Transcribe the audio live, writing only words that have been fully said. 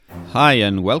Hi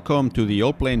and welcome to the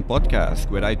Allplane Podcast,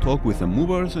 where I talk with the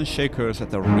movers and shakers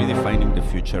that are redefining the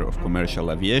future of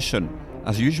commercial aviation.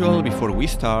 As usual, before we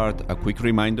start, a quick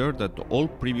reminder that all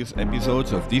previous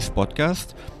episodes of this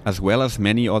podcast, as well as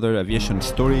many other aviation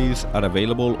stories, are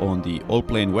available on the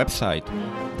Allplane website.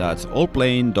 That's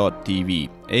allplane.tv,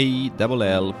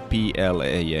 ALLPLANE.tv.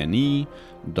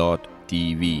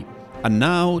 And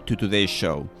now to today's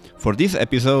show. For this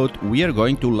episode, we are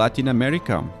going to Latin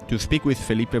America to speak with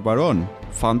Felipe Varon,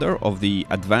 founder of the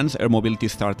advanced air mobility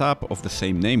startup of the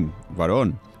same name,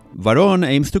 Varon. Varon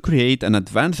aims to create an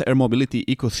advanced air mobility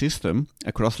ecosystem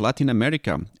across Latin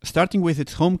America, starting with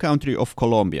its home country of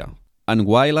Colombia. And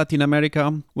why Latin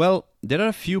America? Well, there are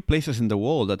a few places in the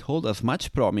world that hold as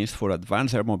much promise for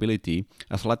advanced air mobility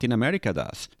as Latin America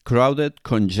does. Crowded,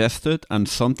 congested, and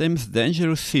sometimes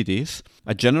dangerous cities,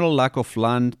 a general lack of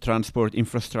land transport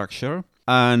infrastructure,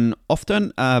 and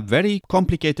often a very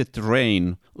complicated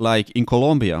terrain, like in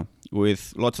Colombia,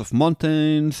 with lots of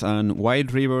mountains and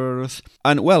wide rivers.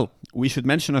 And well, we should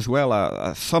mention as well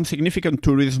some significant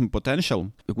tourism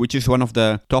potential, which is one of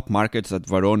the top markets that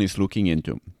Varon is looking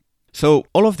into. So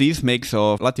all of this makes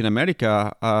of Latin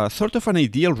America sort of an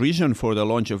ideal region for the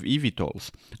launch of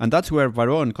eVTOLs, and that's where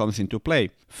Varon comes into play.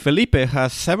 Felipe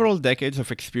has several decades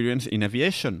of experience in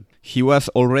aviation. He was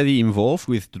already involved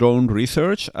with drone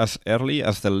research as early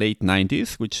as the late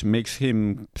 90s, which makes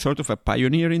him sort of a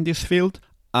pioneer in this field.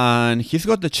 And he's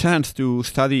got the chance to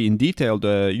study in detail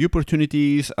the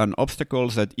opportunities and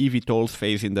obstacles that eVTOLs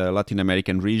face in the Latin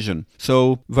American region.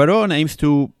 So Varon aims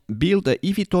to build the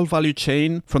eVTOL value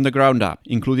chain from the ground up,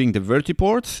 including the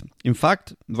vertiports. In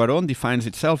fact, Varon defines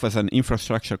itself as an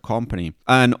infrastructure company,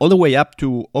 and all the way up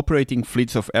to operating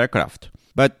fleets of aircraft.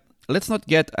 But let's not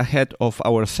get ahead of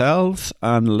ourselves,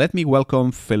 and let me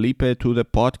welcome Felipe to the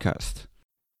podcast.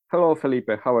 Hello,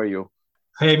 Felipe. How are you?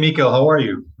 Hey, Mikael, how are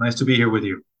you? Nice to be here with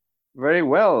you. Very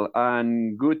well,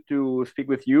 and good to speak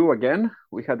with you again.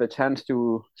 We had the chance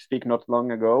to speak not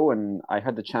long ago, and I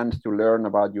had the chance to learn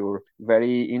about your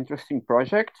very interesting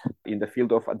project in the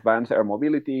field of advanced air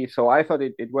mobility. So I thought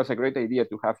it was a great idea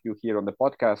to have you here on the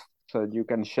podcast so that you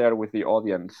can share with the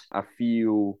audience a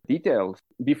few details.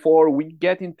 Before we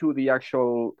get into the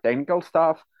actual technical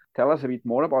stuff, tell us a bit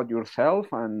more about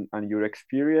yourself and your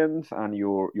experience and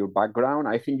your background.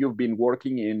 I think you've been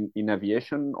working in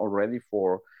aviation already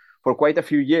for quite a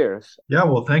few years. Yeah,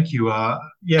 well, thank you.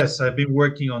 Yes, I've been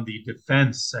working on the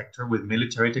defense sector with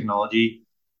military technology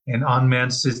and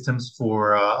unmanned systems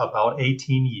for about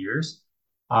 18 years.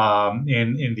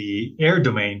 In the air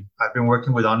domain, I've been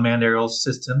working with unmanned aerial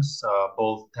systems,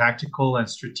 both tactical and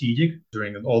strategic,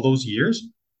 during all those years.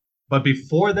 But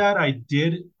before that, I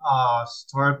did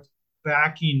start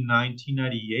back in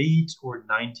 1998 or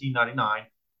 1999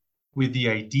 with the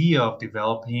idea of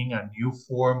developing a new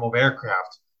form of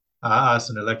aircraft as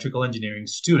an electrical engineering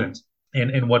student.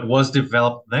 And what was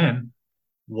developed then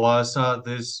was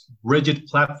this rigid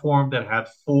platform that had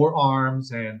 4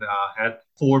 arms and had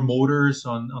 4 motors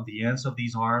on the ends of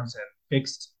these arms and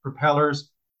fixed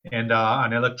propellers and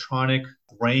an electronic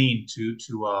brain to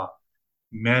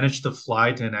manage the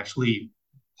flight and actually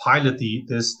pilot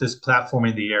this platform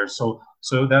in the air. So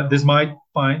that this might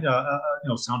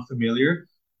sound familiar.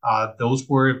 Those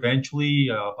were eventually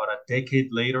about a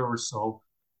decade later or so.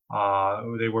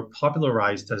 They were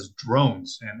popularized as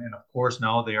drones, and of course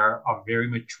now they are a very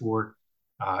mature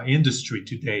industry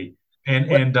today.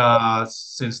 And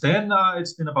since then,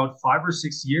 it's been about 5 or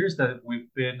 6 years that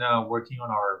we've been working on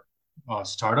our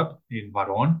startup in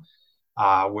Varon,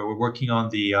 where we're working on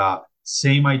the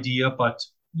same idea, but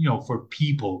for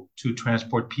people, to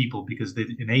transport people, because the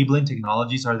enabling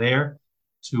technologies are there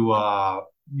to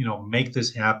make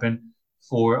this happen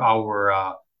for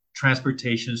our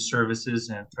transportation services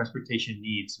and transportation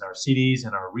needs in our cities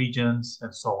and our regions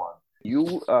and so on.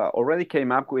 You already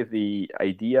came up with the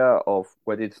idea of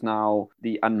what is now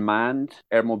the unmanned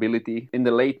air mobility in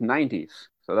the late 90s.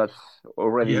 So that's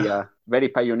already very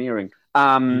pioneering.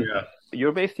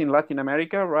 You're based in Latin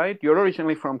America, right? You're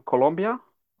originally from Colombia,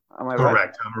 am I right?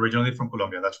 Correct. I'm originally from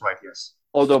Colombia. That's right, yes.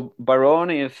 Although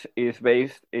Varon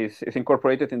is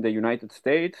incorporated in the United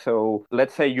States, so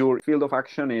let's say your field of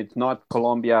action is not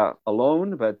Colombia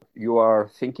alone, but you are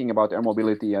thinking about air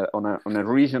mobility on a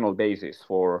regional basis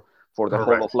for the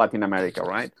whole of Latin America,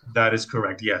 right? That is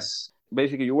correct, yes.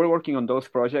 Basically, you were working on those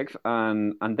projects,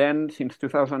 and then since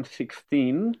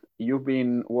 2016, you've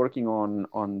been working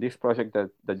on this project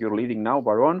that you're leading now,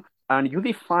 Varon, and you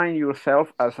define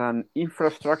yourself as an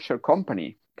infrastructure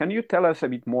company. Can you tell us a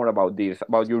bit more about this,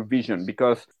 about your vision?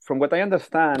 Because from what I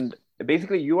understand,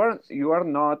 basically you are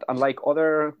not, unlike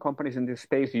other companies in this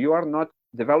space, you are not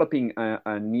developing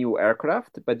a new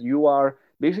aircraft, but you are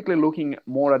basically looking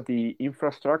more at the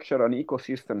infrastructure and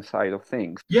ecosystem side of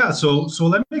things. Yeah, so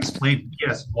let me explain,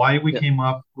 yes, why we came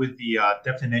up with the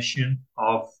definition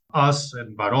of us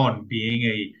and Varon being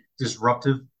a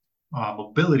disruptive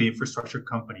mobility infrastructure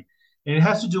company. And it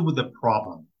has to do with the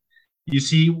problem. You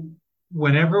see,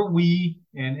 whenever we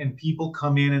and people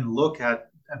come in and look at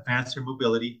advanced air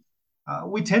mobility,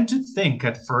 we tend to think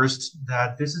at first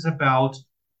that this is about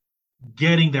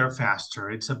getting there faster.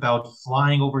 It's about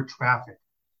flying over traffic,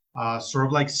 sort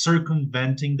of like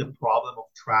circumventing the problem of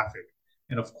traffic.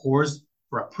 And of course,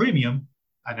 for a premium,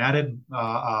 an added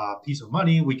piece of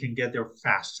money, we can get there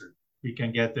faster. We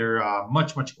can get there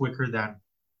much, much quicker than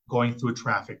going through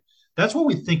traffic. That's what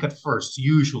we think at first,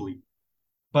 usually.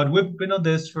 But we've been on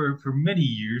this for many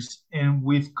years, and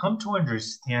we've come to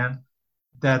understand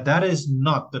that that is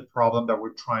not the problem that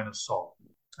we're trying to solve.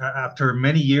 After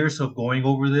many years of going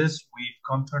over this, we've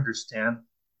come to understand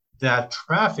that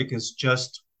traffic is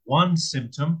just one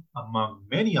symptom among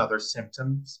many other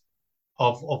symptoms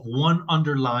of one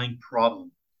underlying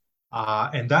problem.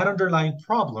 And that underlying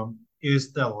problem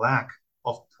is the lack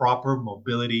of proper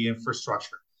mobility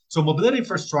infrastructure. So mobility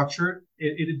infrastructure,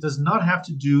 it does not have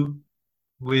to do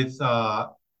with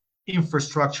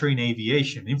infrastructure in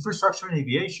aviation. Infrastructure in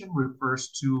aviation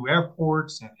refers to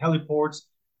airports and heliports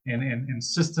and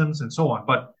systems and so on.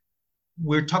 But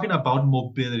we're talking about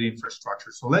mobility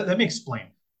infrastructure. So let me explain.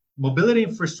 Mobility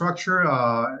infrastructure,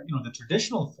 the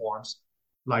traditional forms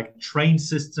like train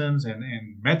systems and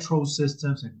metro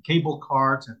systems and cable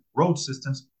cars and road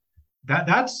systems,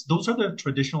 those are the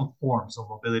traditional forms of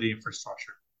mobility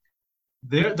infrastructure.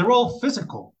 They're all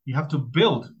physical. You have to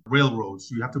build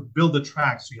railroads, you have to build the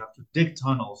tracks, you have to dig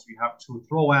tunnels, you have to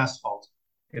throw asphalt,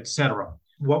 etc.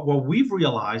 What we've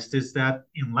realized is that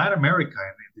in Latin America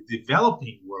and in the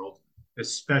developing world,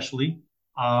 especially,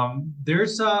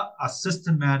 there's a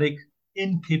systematic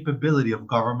incapability of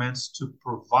governments to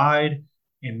provide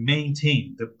and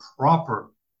maintain the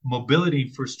proper mobility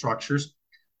infrastructures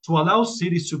to allow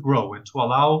cities to grow and to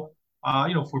allow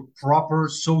for proper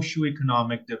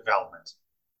socioeconomic development.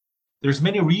 There's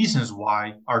many reasons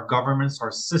why our governments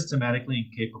are systematically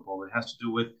incapable. It has to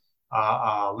do with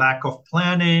lack of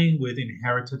planning, with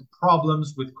inherited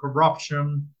problems, with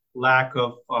corruption, lack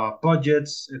of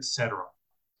budgets, etc.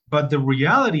 But the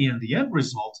reality and the end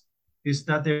result is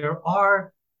that there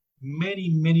are many,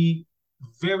 many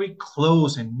very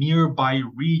close and nearby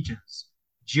regions,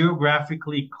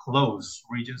 geographically close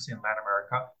regions in Latin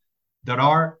America that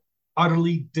are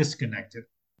utterly disconnected.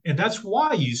 And that's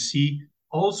why you see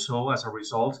also, as a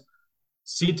result,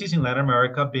 cities in Latin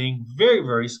America being very,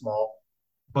 very small,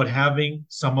 but having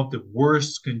some of the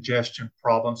worst congestion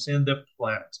problems in the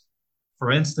planet.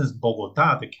 For instance,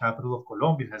 Bogota, the capital of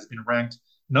Colombia, has been ranked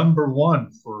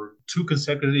 #1 for 2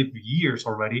 consecutive years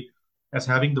already as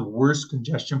having the worst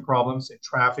congestion problems and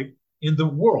traffic in the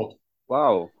world.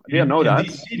 Wow, I didn't know that.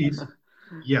 These cities,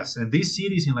 yes, and these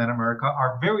cities in Latin America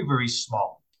are very, very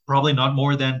small, probably not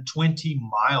more than 20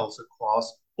 miles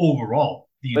across overall,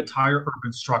 the entire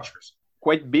urban structures.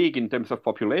 Quite big in terms of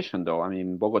population, though. I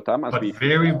mean, Bogota must be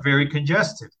very, very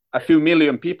congested. A few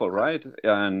million people, right?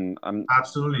 And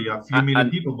absolutely, a few million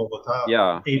people, Bogota,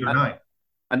 yeah, 8 or 9.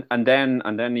 And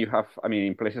then you have, I mean,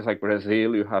 in places like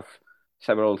Brazil, you have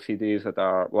several cities that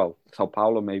are, well, Sao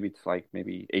Paulo, maybe it's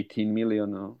maybe 18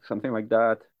 million or something like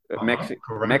that.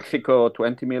 Mexico,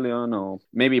 20 million or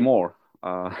maybe more.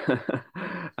 I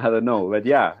don't know, but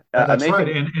yeah. That's right.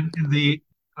 And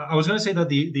I was going to say that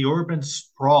the urban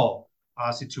sprawl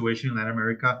situation in Latin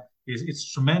America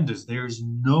it's tremendous. There's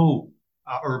no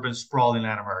urban sprawl in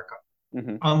Latin America,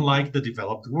 unlike the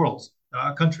developed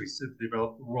countries, the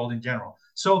developed world in general.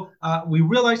 So we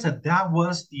realized that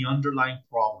was the underlying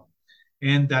problem,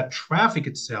 and that traffic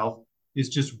itself is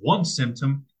just one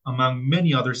symptom among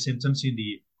many other symptoms in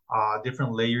the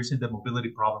different layers in the mobility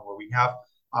problem, where we have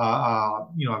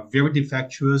very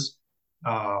defectuous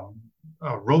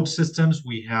road systems.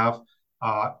 We have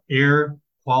air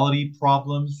quality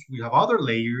problems. We have other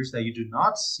layers that you do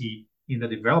not see in the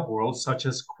developed world, such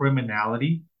as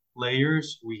criminality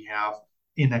layers. We have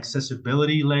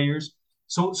inaccessibility layers.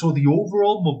 So the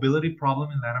overall mobility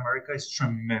problem in Latin America is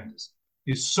tremendous.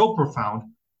 It's so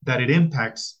profound that it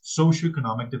impacts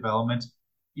socioeconomic development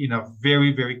in a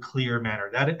very, very clear manner.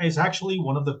 That is actually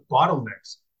one of the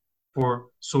bottlenecks for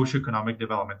socioeconomic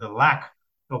development, the lack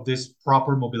of this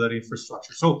proper mobility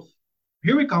infrastructure. So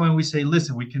here we come and we say,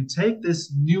 listen, we can take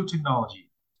this new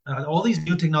technology, all these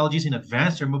new technologies in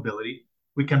advanced air mobility,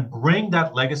 we can bring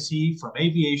that legacy from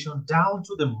aviation down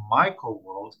to the micro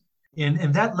world,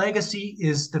 And that legacy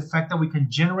is the fact that we can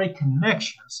generate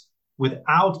connections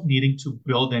without needing to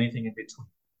build anything in between.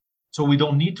 So we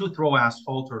don't need to throw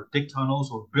asphalt or dig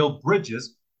tunnels or build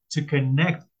bridges to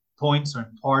connect points and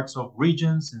parts of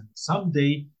regions, and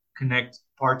someday connect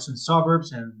parts and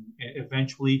suburbs, and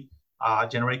eventually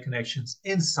generate connections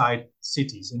inside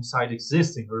cities, inside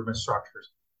existing urban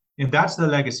structures. And that's the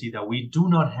legacy, that we do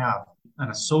not have an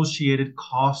associated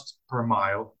cost per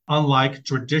mile, unlike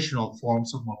traditional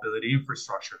forms of mobility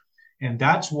infrastructure. And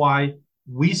that's why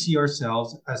we see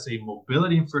ourselves as a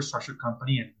mobility infrastructure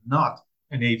company and not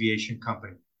an aviation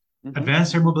company. Mm-hmm.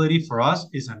 Advanced air mobility for us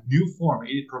is a new form.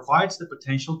 It provides the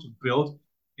potential to build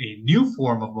a new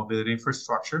form of mobility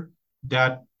infrastructure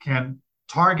that can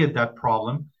target that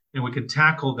problem, and we can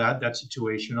tackle that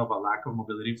situation of a lack of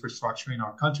mobility infrastructure in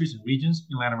our countries and regions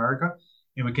in Latin America,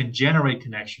 and we can generate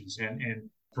connections and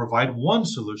provide one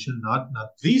solution, not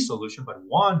the solution, but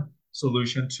one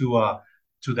solution to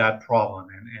that problem,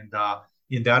 and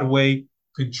in that way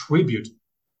contribute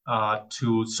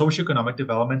to socioeconomic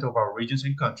development of our regions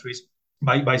and countries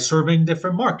by serving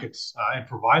different markets and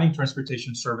providing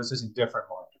transportation services in different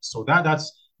markets. So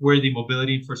that's where the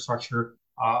mobility infrastructure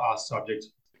subject.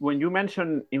 When you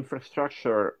mention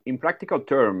infrastructure, in practical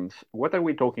terms, what are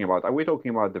we talking about? Are we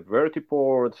talking about the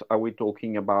vertiports? Are we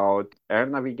talking about air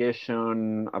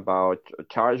navigation, about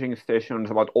charging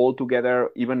stations, about all together,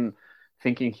 even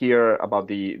thinking here about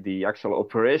the actual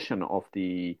operation of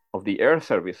the air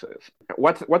services?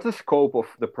 What's the scope of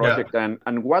the project,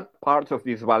 and what parts of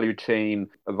this value chain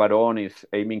Varon is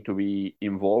aiming to be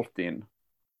involved in?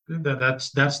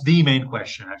 That's the main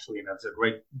question, actually, and that's a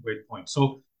great point.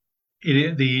 So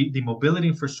the mobility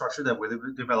infrastructure that we're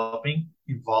developing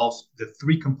involves the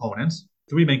three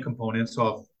main components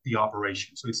of the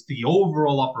operation. So it's the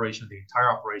overall operation, the entire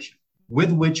operation,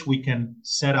 with which we can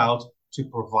set out to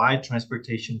provide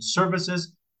transportation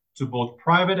services to both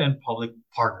private and public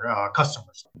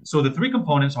customers. So the three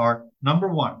components are, number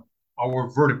one, our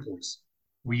vertiports.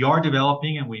 We are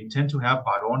developing and we intend to have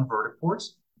Varon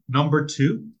vertiports. Number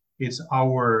two, it's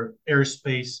our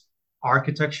airspace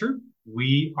architecture.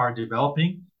 We are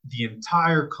developing the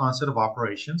entire concept of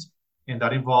operations, and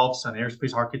that involves an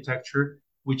airspace architecture,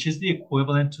 which is the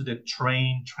equivalent to the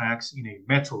train tracks in a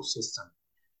metro system.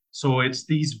 So it's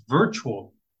these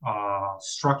virtual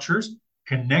structures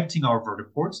connecting our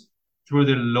vertiports through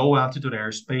the low altitude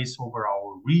airspace over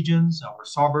our regions, our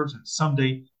suburbs, and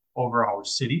someday over our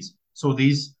cities. So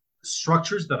these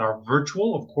structures that are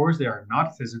virtual, of course, they are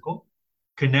not physical,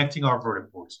 connecting our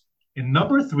vertiports. And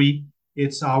number three,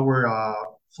 it's our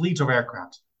fleet of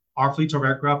aircraft. Our fleets of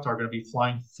aircraft are going to be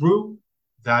flying through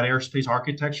that airspace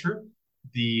architecture.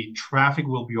 The traffic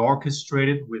will be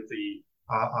orchestrated with the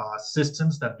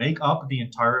systems that make up the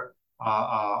entire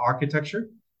architecture.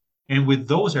 And with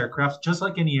those aircraft, just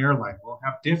like any airline, we'll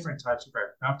have different types of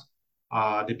aircraft,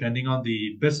 depending on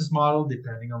the business model,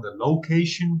 depending on the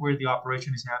location where the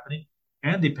operation is happening,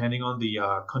 and depending on the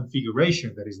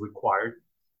configuration that is required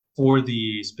for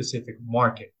the specific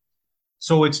market.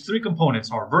 So it's three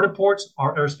components: our vertiports,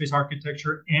 our airspace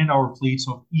architecture, and our fleets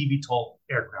of eVTOL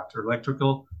aircraft, or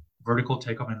electrical vertical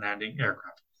takeoff and landing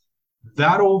aircraft.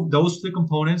 Those three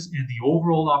components and the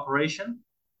overall operation,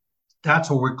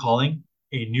 that's what we're calling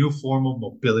a new form of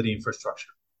mobility infrastructure.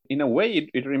 In a way,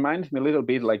 it reminds me a little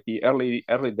bit like the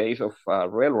early days of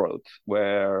railroads,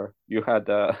 where you had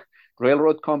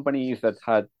railroad companies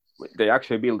that they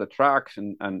actually build the tracks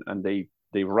and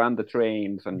they run the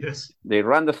trains and yes, they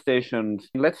run the stations.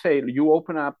 Let's say you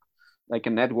open up like a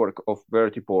network of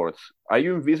vertiports. Are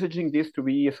you envisaging this to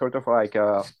be sort of like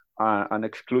an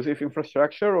exclusive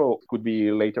infrastructure, or could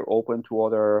be later open to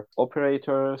other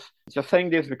operators? Just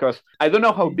saying this because I don't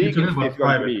know how big it's going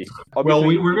to be. Obviously, well,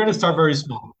 we're going to start very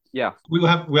small. Yeah, we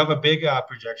have a big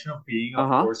projection of being, of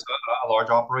course, a large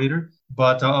operator.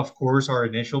 But of course, our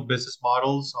initial business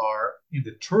models are in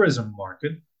the tourism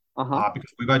market.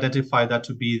 Because we've identified that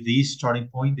to be the starting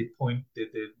point, the point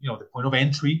of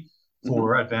entry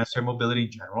for advanced air mobility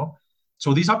in general.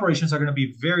 So these operations are going to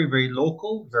be very, very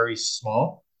local, very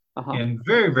small, and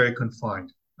very, very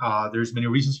confined. There's many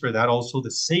reasons for that. Also, the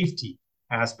safety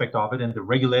aspect of it and the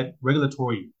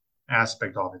regulatory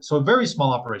aspect of it. So very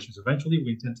small operations. Eventually,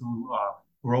 we intend to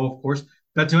grow, of course.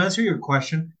 But to answer your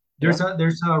question, there's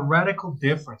a radical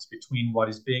difference between what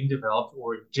is being developed,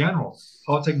 or in general,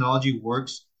 how technology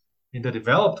works in the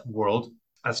developed world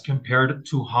as compared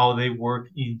to how they work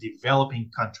in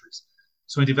developing countries.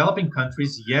 So in developing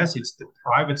countries, yes, it's the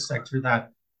private sector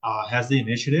that has the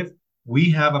initiative.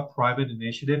 We have a private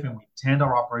initiative, and we intend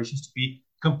our operations to be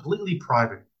completely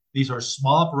private. These are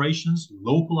small operations,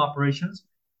 local operations,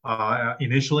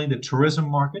 initially in the tourism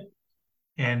market.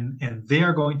 and they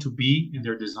are going to be in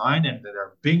their design and that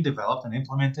are being developed and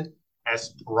implemented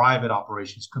as private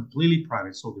operations, completely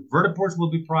private. So the vertiports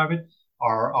will be private.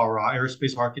 Our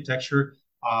aerospace architecture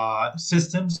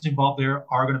systems involved there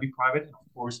are going to be private. And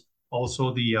of course,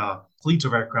 also the fleets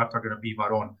of aircraft are going to be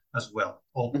Varon as well,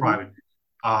 all private.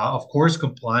 Of course,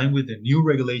 complying with the new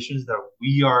regulations that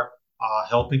we are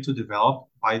helping to develop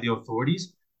by the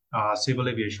authorities, civil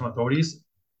aviation authorities,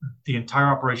 the entire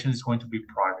operation is going to be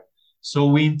private. So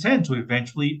we intend to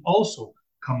eventually also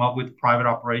come up with private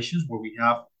operations where we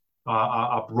have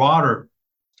a broader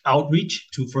outreach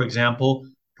to, for example,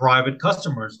 private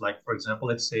customers. Like, for example,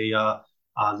 let's say a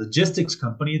logistics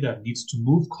company that needs to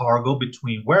move cargo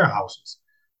between warehouses.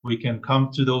 We can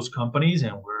come to those companies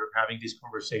and we're having these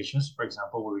conversations, for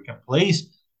example, where we can place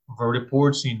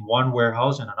vertiports in one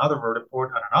warehouse and another vertiport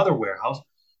at another warehouse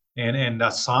and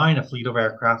assign a fleet of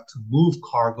aircraft to move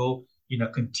cargo in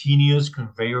a continuous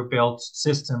conveyor belt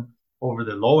system over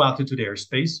the low altitude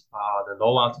airspace, the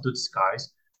low altitude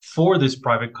skies for this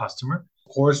private customer.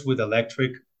 Of course, with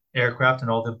electric aircraft and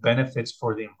all the benefits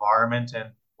for the environment and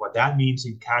what that means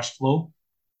in cash flow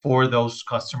for those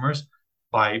customers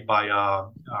by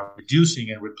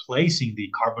reducing and replacing the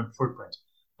carbon footprint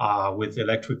with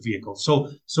electric vehicles.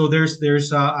 So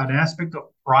there's an aspect of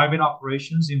private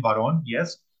operations in Varon,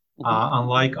 yes,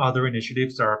 unlike other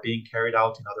initiatives that are being carried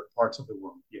out in other parts of the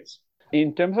world, yes.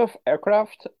 In terms of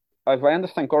aircraft, if I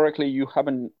understand correctly, you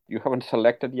haven't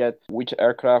selected yet which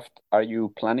aircraft are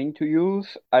you planning to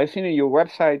use. I've seen in your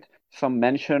website some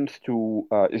mentions to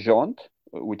Jaunt,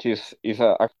 which is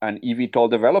an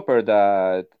eVTOL developer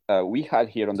that we had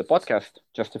here on the podcast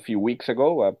just a few weeks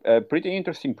ago. A pretty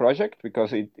interesting project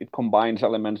because it combines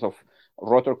elements of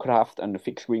rotorcraft and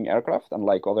fixed-wing aircraft,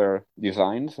 unlike other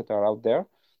designs that are out there.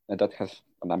 And that has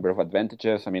a number of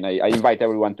advantages. I mean, I invite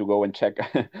everyone to go and check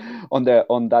on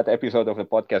that episode of the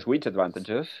podcast which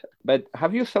advantages. But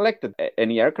have you selected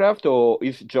any aircraft, or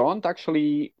is Jaunt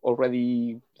actually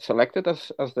already selected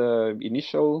as the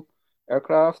initial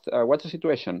aircraft? What's the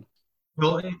situation?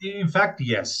 Well, in fact,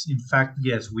 yes.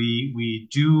 We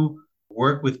do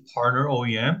work with partner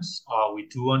OEMs. We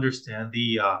do understand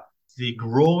the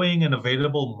growing and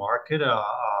available market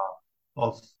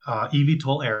of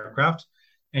eVTOL aircraft.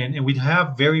 And we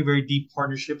have very, very deep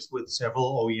partnerships with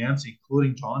several OEMs,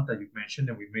 including Jaunt that you've mentioned,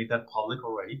 and we've made that public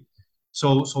already.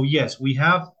 So yes, we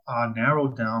have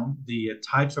narrowed down the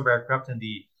types of aircraft and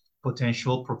the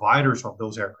potential providers of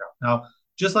those aircraft. Now,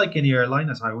 just like any airline,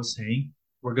 as I was saying,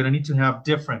 we're going to need to have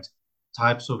different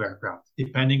types of aircraft,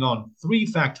 depending on three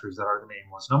factors that are the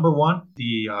main ones. Number one,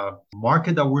 the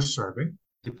market that we're serving,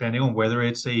 depending on whether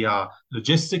it's a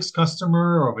logistics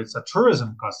customer or if it's a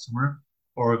tourism customer,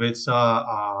 or if it's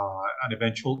an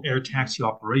eventual air taxi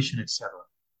operation, etc.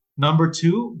 Number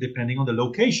two, depending on the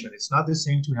location. It's not the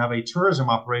same to have a tourism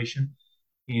operation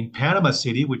in Panama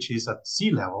City, which is at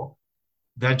sea level,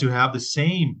 than to have the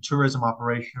same tourism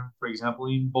operation, for example,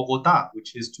 in Bogota,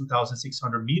 which is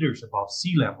 2,600 meters above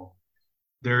sea level.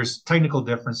 There's technical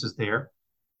differences there.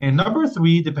 And number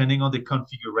three, depending on the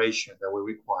configuration that we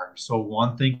require. So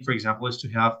one thing, for example, is to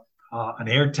have an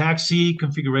air taxi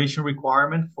configuration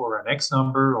requirement for an X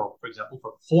number, or for example,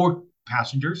 for 4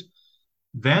 passengers,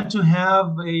 than to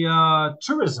have a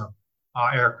tourism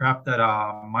aircraft that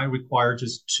might require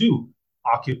just 2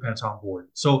 occupants on board.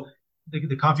 So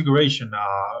the configuration,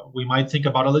 we might think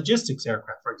about a logistics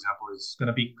aircraft, for example, is going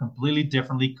to be completely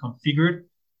differently configured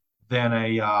than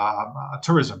a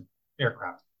tourism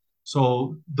aircraft.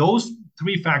 So those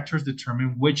 3 factors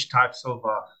determine which types of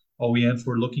OEMs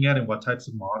we're looking at and what types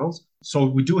of models. So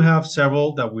we do have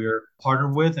several that we're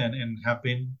partnered with and have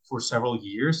been for several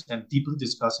years and deeply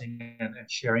discussing and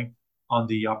sharing on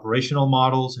the operational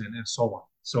models and so on.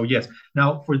 So yes,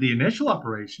 now for the initial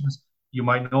operations, you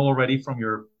might know already from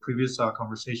your previous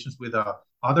conversations with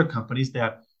other companies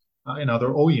that and other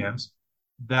OEMs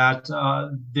that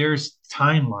there's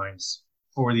timelines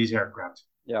for these aircraft.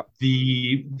 Yeah.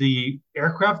 The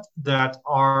aircraft that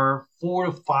are 4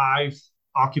 to 5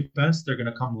 occupants, they're going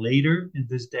to come later in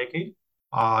this decade,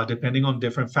 depending on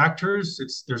different factors.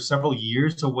 There's several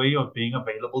years away of being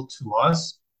available to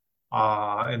us,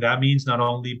 and that means not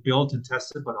only built and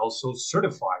tested but also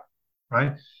certified,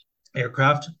 right?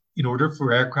 In order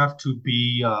for aircraft to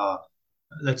be,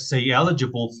 let's say,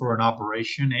 eligible for an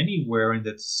operation anywhere in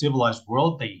the civilized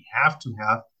world, they have to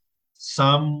have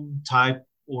some type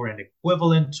or an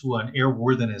equivalent to an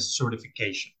airworthiness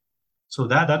certification. So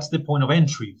that's the point of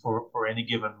entry for any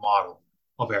given model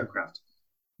of aircraft.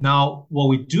 Now, what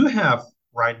we do have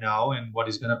right now and what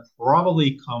is going to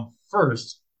probably come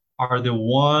first are the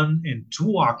 1 and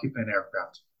 2 occupant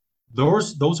aircraft.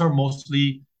 Those are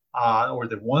mostly or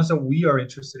the ones that we are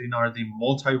interested in are the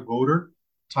multi-rotor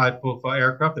type of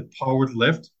aircraft, the powered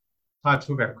lift types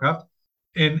of aircraft.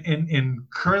 And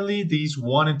currently, these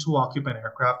 1 and 2 occupant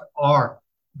aircraft are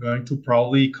going to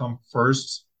probably come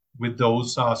first with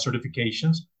those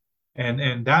certifications.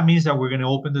 And that means that we're going to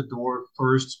open the door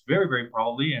first, very, very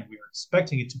probably, and we are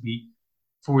expecting it to be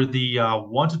for the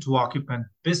 1 to 2 occupant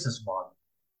business model.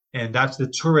 And that's the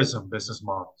tourism business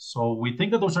model. So we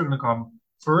think that those are going to come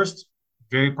first,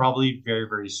 very probably, very,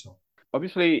 very soon.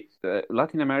 Obviously,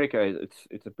 Latin America,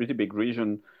 it's a pretty big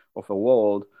region of the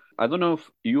world. I don't know if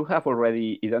you have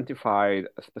already identified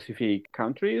specific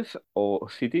countries or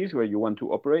cities where you want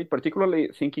to operate, particularly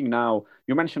thinking now,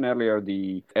 you mentioned earlier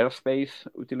the airspace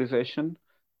utilization.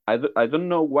 I don't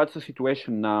know what's the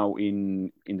situation now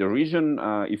in the region,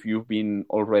 if you've been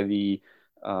already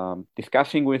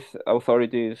discussing with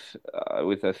authorities,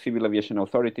 with the civil aviation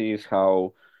authorities,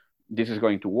 how this is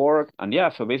going to work. And yeah,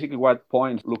 so basically what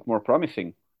points look more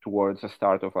promising towards the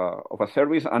start of a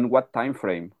service and what time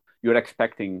frame you're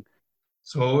expecting?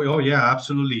 So, oh yeah,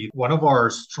 absolutely. One of our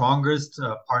strongest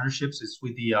partnerships is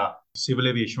with the civil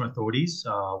aviation authorities.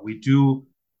 We do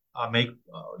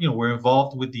we're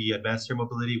involved with the advanced air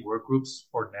mobility work groups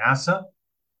for NASA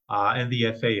and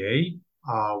the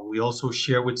FAA. We also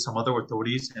share with some other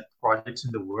authorities and projects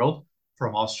in the world,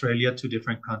 from Australia to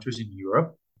different countries in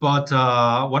Europe. But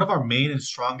one of our main and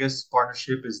strongest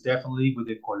partnership is definitely with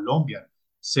the Colombian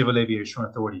Civil Aviation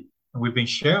Authority. And we've been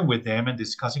sharing with them and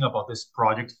discussing about this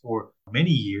project for many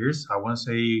years. I want to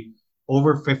say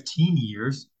over 15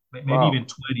 years, maybe Wow. even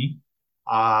 20.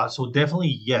 So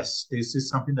definitely, yes, this is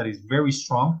something that is very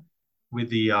strong with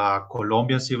the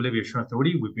Colombian Civil Aviation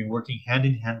Authority. We've been working hand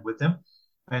in hand with them.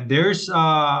 And there's,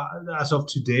 as of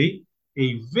today,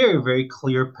 a very, very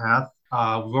clear path.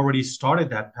 We've already started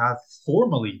that path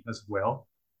formally as well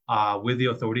with the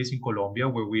authorities in Colombia,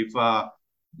 where we've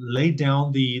laid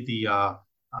down the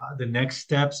next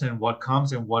steps and what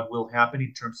comes and what will happen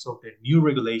in terms of the new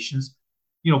regulations.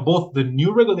 Both the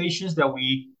new regulations that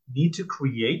we need to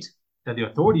create, that the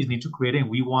authorities need to create, and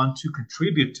we want to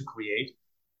contribute to create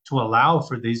to allow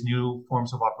for these new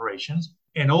forms of operations,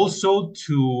 and also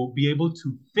to be able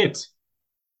to fit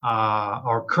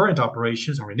our current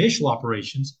operations, our initial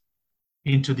operations,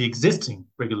 into the existing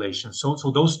regulations.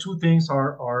 So those two things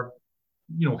are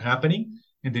happening,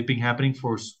 and they've been happening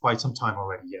for quite some time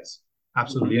already. Yes,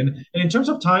 absolutely. And in terms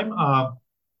of time,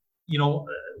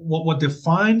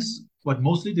 what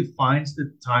mostly defines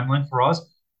the timeline for us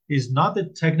is not the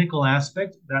technical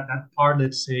aspect. That part,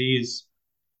 let's say, is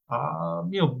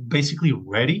basically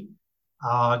ready.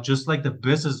 Just like the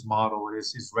business model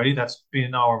is ready. That's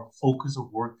been our focus of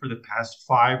work for the past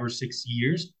 5 or 6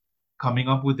 years, coming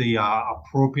up with the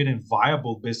appropriate and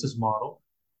viable business model.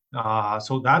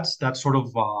 So that's sort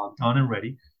of done and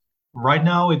ready. Right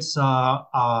now, it's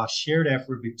a shared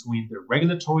effort between the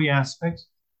regulatory aspect,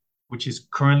 which is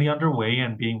currently underway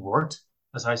and being worked,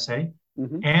 as I say,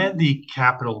 and the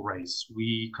capital raise.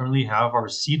 We currently have our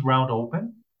seed round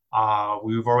open.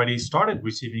 We've already started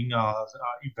receiving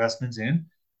investments in,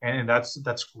 and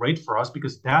that's great for us,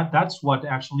 because that's what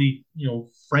actually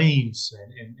frames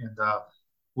and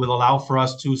will allow for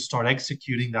us to start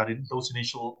executing those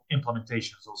initial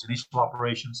implementations, those initial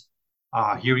operations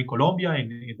here in Colombia,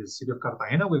 in the city of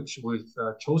Cartagena, which was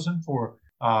chosen for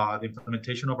the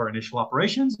implementation of our initial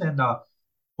operations. And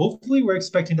hopefully we're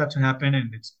expecting that to happen,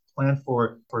 and it's planned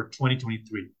for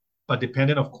 2023, but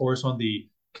dependent, of course, on the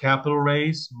capital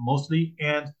raise mostly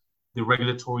and the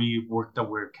regulatory work that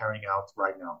we're carrying out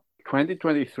right now.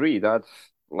 2023, that's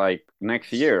like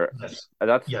next year. Yes.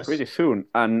 That's Yes. pretty soon.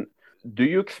 And do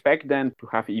you expect then to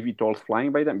have eVTOLs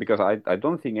flying by then? Because I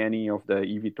don't think any of the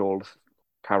eVTOLs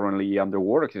currently under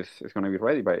work is going to be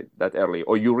ready by that early.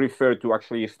 Or you refer to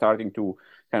actually starting to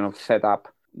kind of set up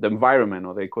the environment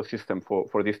or the ecosystem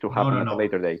for this to happen at a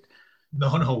later date?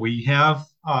 No. We have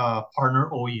partner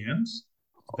OEMs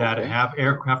that have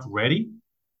aircraft ready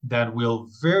that will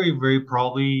very, very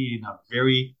probably in a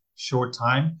very short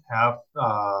time have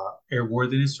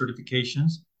airworthiness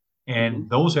certifications. And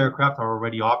those aircraft are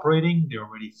already operating, they're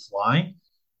already flying,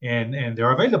 and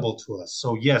they're available to us.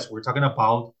 So yes, we're talking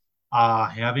about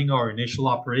having our initial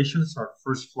operations, our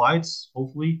first flights,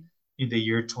 hopefully in the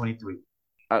year 23.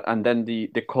 And then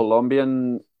the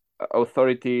Colombian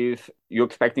authorities, you're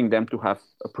expecting them to have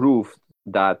approved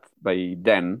that by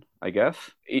then, I guess?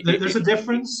 There's a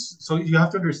difference. So you have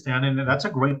to understand, and that's a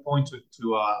great point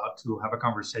to have a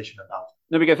conversation about.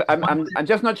 No, because I'm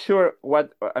just not sure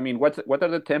what are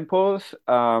the tempos?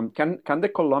 Can the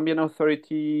Colombian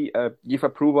authority give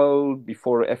approval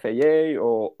before FAA,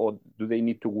 or do they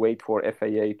need to wait for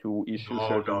FAA to issue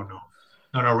certain? No.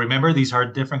 No, no. Remember, these are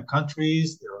different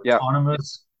countries. They're Yeah.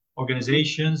 autonomous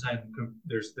organizations, and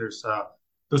there's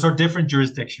those are different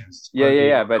jurisdictions.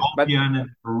 Yeah. The But Colombian and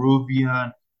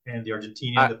Peruvian and the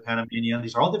Argentinian, I, the Panamanian.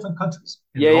 These are all different countries,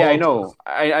 and they're yeah, I all know.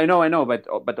 autonomous. I know.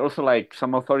 But also like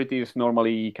some authorities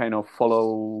normally kind of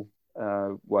follow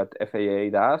what FAA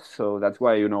does. So that's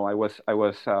why I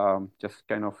was just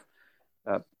kind of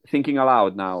thinking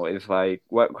aloud now. It's like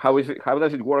how is it? How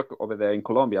does it work over there in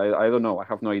Colombia? I don't know. I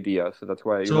have no idea. So that's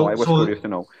why I So was curious to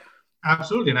know.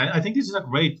 absolutely, and I think this is a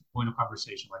great point of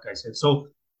conversation. Like I said, so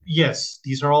yes,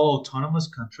 these are all autonomous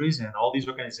countries, and all these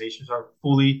organizations are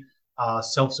fully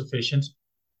self-sufficient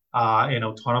and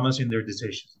autonomous in their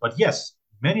decisions. But yes,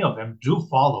 many of them do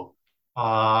follow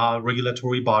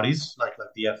regulatory bodies like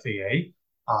the FAA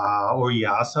or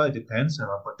EASA. It depends,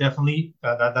 but definitely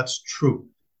that's true.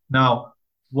 Now,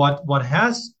 what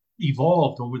has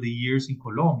evolved over the years in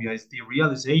Colombia is the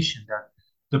realization that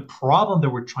the problem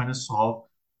that we're trying to solve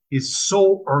is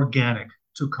so organic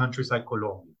to countries like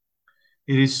Colombia.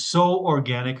 It is so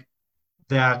organic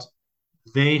that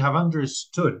they have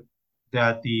understood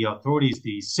that the authorities,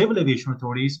 the civil aviation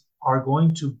authorities, are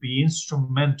going to be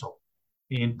instrumental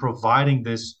in providing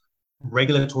this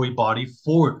regulatory body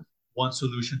for one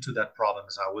solution to that problem,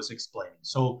 as I was explaining.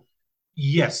 So,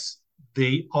 yes,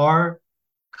 they are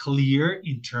clear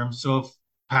in terms of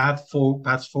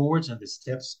paths forwards and the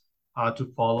steps to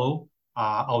follow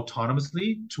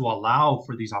autonomously to allow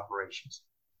for these operations.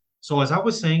 So as I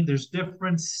was saying, there's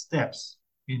different steps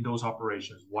in those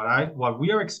operations. What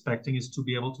we are expecting is to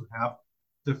be able to have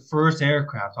the first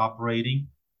aircraft operating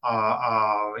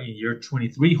in year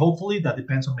 23. Hopefully, that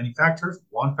depends on many factors.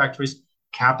 One factor is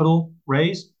capital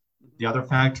raise. The other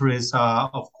factor is,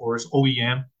 of course,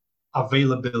 OEM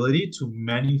availability to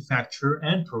manufacture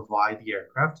and provide the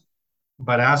aircraft.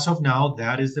 But as of now,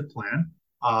 that is the plan,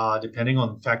 depending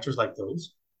on factors like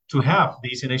those, to have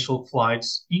these initial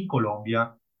flights in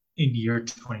Colombia in year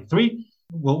 23.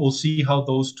 We'll see how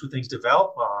those two things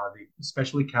develop,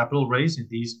 especially capital raise in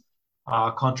these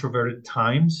controverted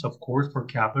times, of course, for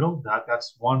capital.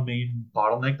 That's one main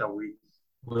bottleneck that we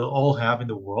will all have in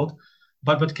the world.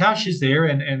 But cash is there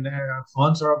and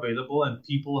funds are available and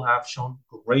people have shown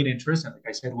great interest. And like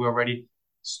I said, we already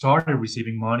started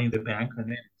receiving money in the bank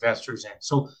and investors in.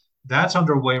 So that's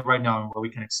underway right now. And what we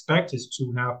can expect is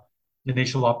to have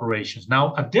initial operations.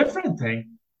 Now, a different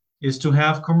thing is to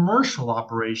have commercial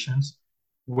operations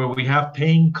where we have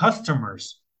paying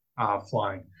customers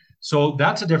flying. So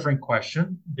that's a different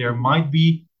question. There might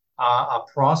be a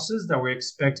process that we're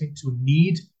expecting to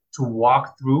need to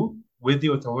walk through with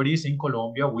the authorities in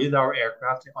Colombia with our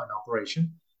aircraft on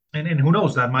operation. And who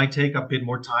knows, that might take a bit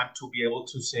more time to be able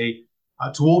to say,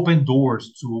 to open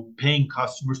doors to paying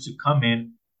customers to come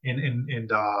in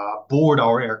and board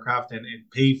our aircraft and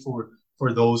pay for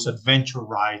those adventure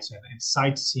rides and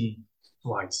sightseeing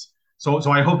flights. So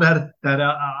I hope that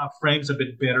frames a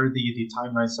bit better the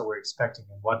timelines that we're expecting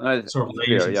and what sort of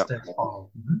layers and steps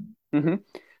follow. Mm-hmm. Mm-hmm.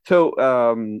 So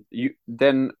you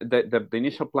then the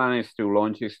initial plan is to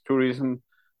launch these tourism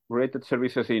related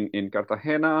services in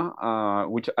Cartagena,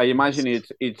 which I imagine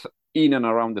it's in and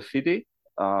around the city.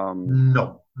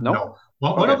 No. Well,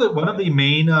 Okay. one of the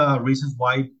main reasons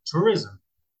why tourism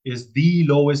is the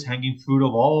lowest hanging fruit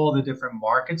of all the different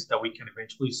markets that we can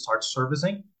eventually start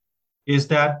servicing is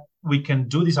that we can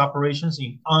do these operations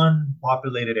in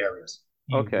unpopulated areas,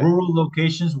 in Okay. rural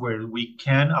locations where we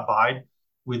can abide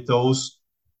with those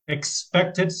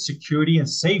expected security and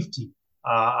safety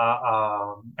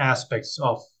aspects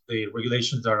of the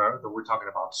regulations that we're talking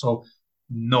about. So,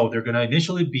 no, they're going to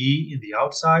initially be in the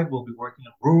outside. We'll be working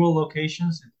in rural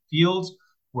locations and fields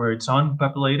where it's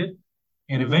unpopulated.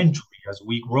 And Mm-hmm. eventually, as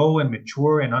we grow and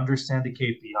mature and understand the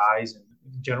KPIs and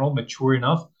in general mature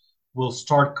enough, will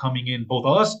start coming in, both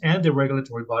us and the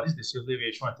regulatory bodies, the civil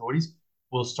aviation authorities,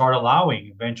 will start allowing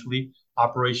eventually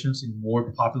operations in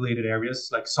more populated areas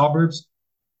like suburbs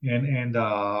and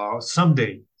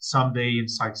someday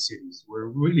inside cities. We're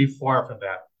really far from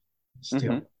that Mm-hmm.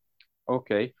 still.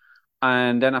 Okay.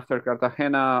 And then after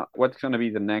Cartagena, what's going to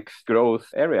be the next growth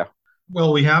area?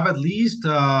 Well, we have at least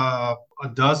a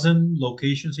dozen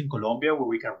locations in Colombia where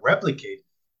we can replicate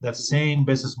that same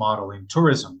business model in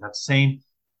tourism, that same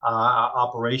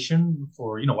operation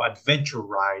for adventure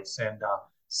rides and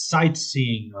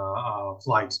sightseeing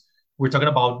flights. We're talking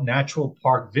about natural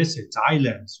park visits,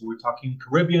 islands. We're talking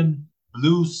Caribbean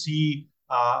blue sea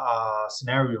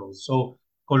scenarios. So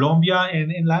Colombia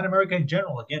and Latin America in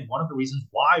general, again, one of the reasons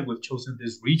why we've chosen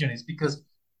this region is because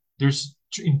there's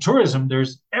in tourism,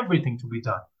 there's everything to be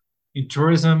done. In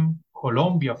tourism,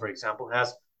 Colombia, for example,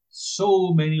 has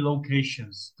so many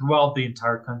locations throughout the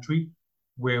entire country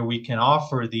where we can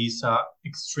offer these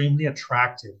extremely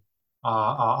attractive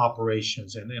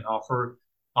operations and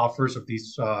offers of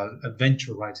these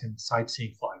adventure rides and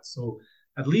sightseeing flights. So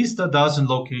at least a dozen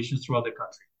locations throughout the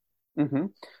country. Mm-hmm.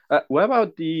 What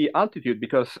about the altitude?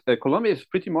 Because Colombia is a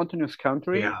pretty mountainous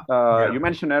country. Yeah. You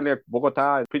mentioned earlier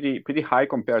Bogota is pretty high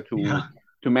compared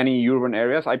to many urban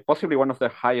areas. Possibly one of the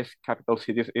highest capital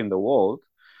cities in the world.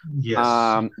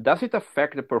 Yes. Does it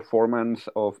affect the performance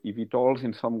of eVTOLs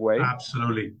in some way?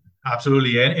 Absolutely.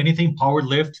 Anything powered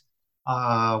lift,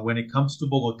 when it comes to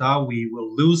Bogota, we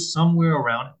will lose somewhere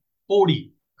around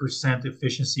 40%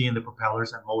 efficiency in the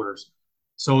propellers and motors.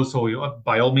 So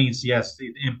by all means, yes,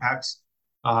 it impacts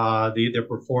their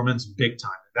performance big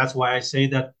time. That's why I say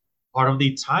that part of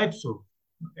the types of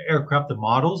aircraft, the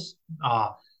models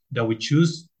that we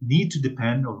choose need to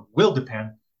depend or will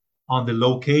depend on the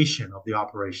location of the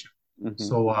operation. Mm-hmm.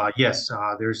 So yes,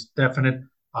 there's definite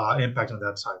impact on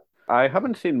that side. I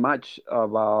haven't seen much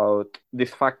about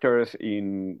these factors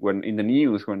in the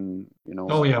news when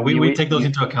Oh yeah, we take those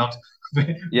into account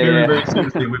very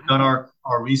seriously. We've done our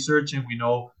research and we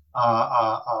know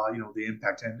the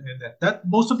impact and that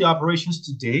most of the operations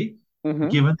today, mm-hmm.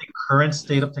 given the current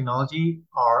state of technology,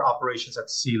 are operations at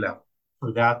sea level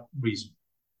for that reason.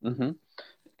 Mm-hmm.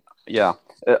 Yeah,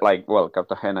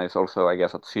 Cartagena is also, I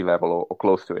guess, at sea level or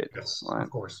close to it. Yes, right? Of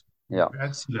course. Yeah,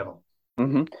 at sea level.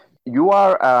 Mm-hmm. You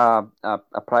are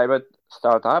a private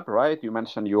startup, right? You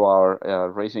mentioned you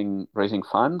are raising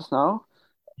funds now.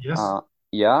 Yes.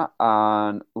 Yeah,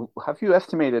 and have you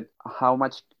estimated how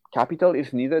much capital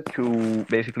is needed to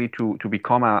basically to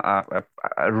become a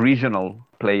regional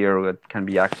player that can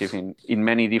be active in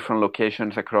many different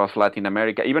locations across Latin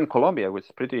America, even Colombia, which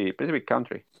is pretty big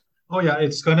country? Oh yeah,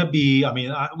 it's gonna be. I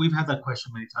mean, we've had that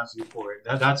question many times before.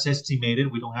 That's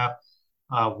estimated. We don't have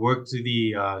worked to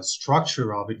the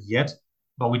structure of it yet,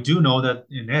 but we do know that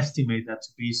an estimate that to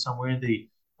be somewhere in the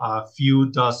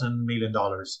few dozen $1 million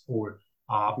for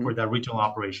that regional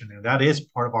operation, and that is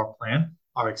part of our plan,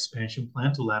 our expansion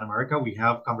plan to Latin America. We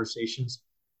have conversations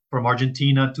from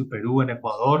Argentina to Peru and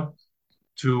Ecuador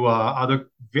to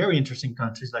other very interesting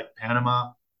countries like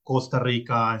Panama, Costa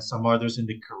Rica, and some others in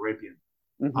the Caribbean.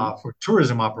 Mm-hmm. For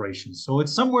tourism operations. So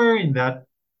it's somewhere in that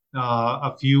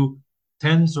a few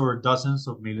tens or dozens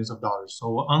of millions of dollars.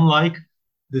 So unlike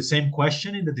the same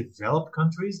question in the developed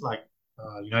countries like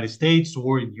United States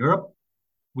or in Europe,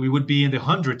 we would be in the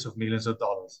hundreds of millions of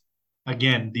dollars.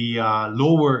 Again, the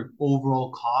lower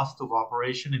overall cost of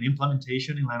operation and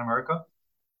implementation in Latin America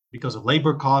because of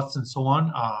labor costs and so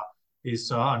on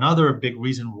is another big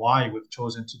reason why we've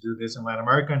chosen to do this in Latin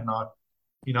America and not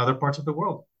in other parts of the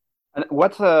world. And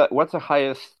what's the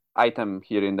highest item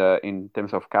here in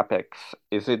terms of capex?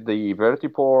 Is it the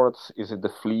vertiports? Is it the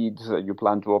fleets that you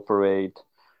plan to operate?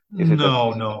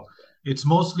 No. It's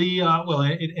mostly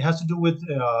it has to do with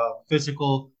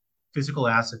physical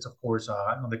assets, of course.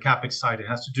 On the capex side, it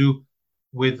has to do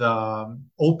with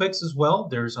OPEX as well.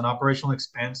 There's an operational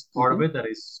expense part mm-hmm. of it that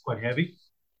is quite heavy,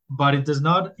 but it does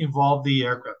not involve the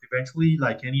aircraft. Eventually,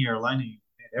 like any airline and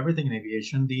everything in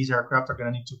aviation, these aircraft are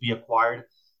going to need to be acquired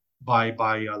by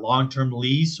a long-term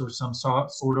lease or some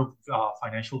sort of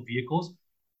financial vehicles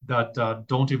that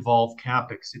don't involve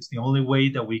capex. It's the only way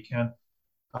that we can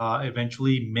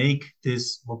eventually make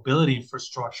this mobility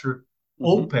infrastructure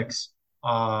mm-hmm. OPEX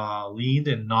leaned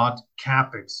and not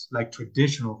capex, like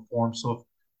traditional forms of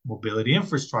mobility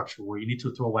infrastructure where you need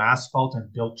to throw asphalt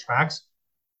and build tracks.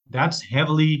 That's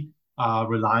heavily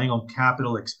relying on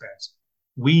capital expense.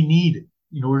 We need,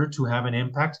 in order to have an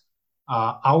impact,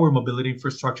 our mobility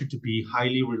infrastructure to be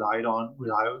highly relying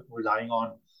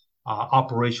on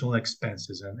operational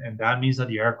expenses, and that means that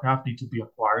the aircraft need to be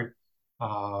acquired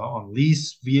on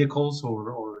lease vehicles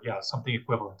or something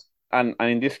equivalent. And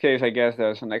in this case, I guess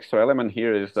there's an extra element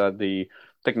here is that the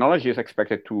technology is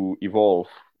expected to evolve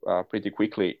pretty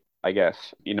quickly, I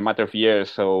guess, in a matter of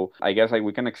years. So I guess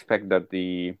we can expect that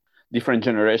the different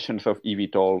generations of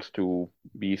eVTOLs to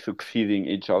be succeeding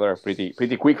each other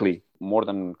pretty quickly, more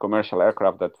than commercial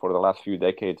aircraft that for the last few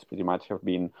decades pretty much have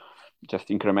been just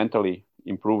incrementally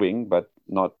improving, but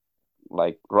not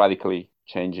like radically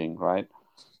changing, right?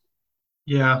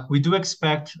 Yeah, we do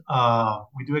expect, and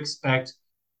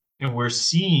we're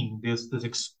seeing this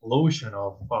explosion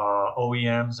of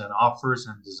OEMs and offers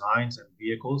and designs and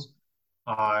vehicles.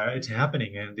 It's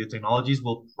happening, and the technologies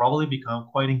will probably become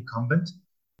quite incumbent.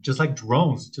 Just like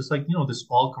drones, just like, the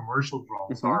small commercial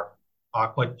drones mm-hmm. are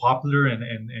quite popular and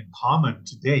common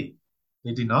today.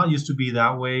 They did not used to be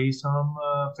that way some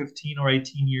 15 or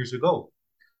 18 years ago.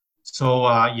 So,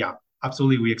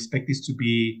 absolutely. We expect this to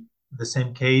be the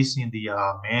same case in the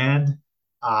manned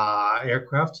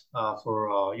aircraft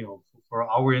for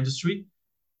our industry,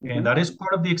 and that is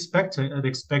part of the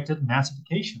expected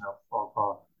massification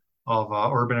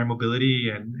of urban air mobility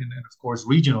and of course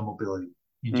regional mobility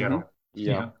in general.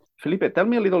 Yeah. Felipe, tell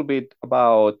me a little bit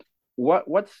about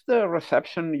what's the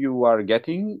reception you are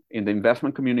getting in the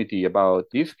investment community about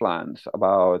these plans,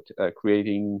 about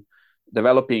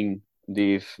developing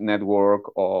this network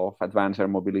of advanced air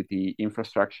mobility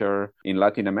infrastructure in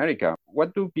Latin America.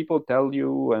 What do people tell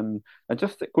you? And I'm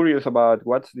just curious about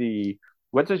what's the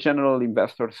general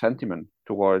investor sentiment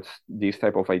towards these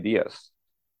type of ideas?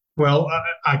 Well,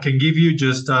 I can give you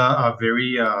just a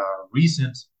very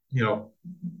recent,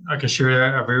 I can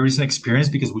share a very recent experience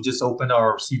because we just opened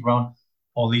our seed round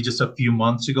only just a few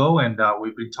months ago, and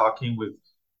we've been talking with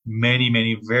many,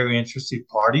 many very interested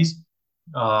parties.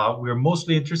 We're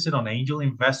mostly interested on angel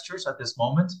investors at this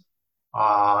moment,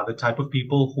 the type of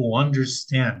people who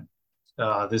understand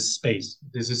this space.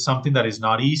 This is something that is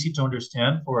not easy to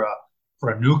understand for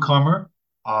a newcomer.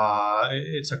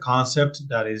 It's a concept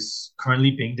that is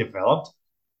currently being developed,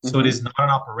 so it is not an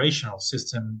operational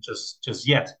system just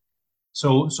yet.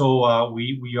 So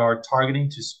we are targeting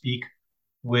to speak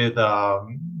with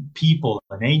people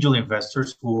and angel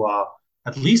investors who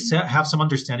at least have some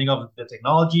understanding of the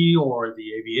technology or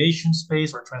the aviation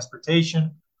space or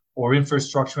transportation or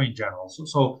infrastructure in general.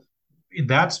 So in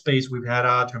that space, we've had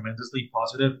a tremendously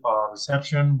positive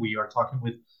reception. We are talking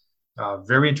with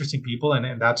very interesting people,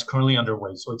 and that's currently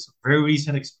underway. So it's a very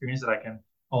recent experience that I can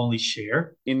only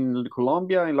share. In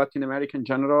Colombia, in Latin America in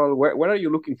general, where are you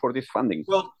looking for this funding?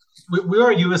 Well, we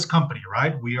are a U.S. company,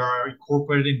 right? We are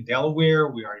incorporated in Delaware.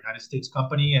 We are a United States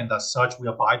company, and as such, we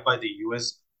abide by the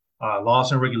U.S.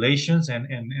 Laws and regulations, and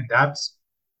that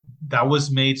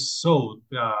was made so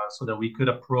that we could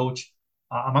approach,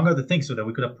 among other things, so that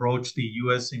we could approach the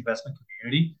U.S. investment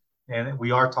community. And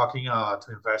we are talking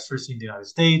to investors in the United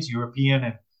States,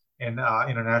 European, and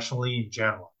internationally in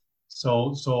general.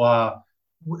 So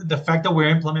the fact that we're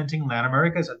implementing Latin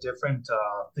America is a different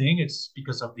thing. It's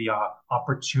because of the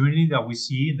opportunity that we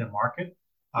see in the market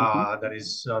that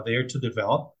is there to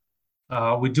develop.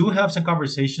 We do have some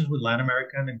conversations with Latin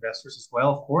American investors as well,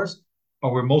 of course,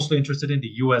 but we're mostly interested in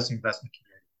the U.S. investment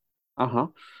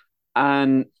community.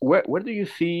 And where do you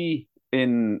see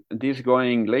in this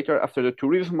going later after the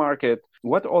tourism market?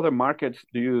 What other markets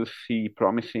do you see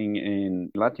promising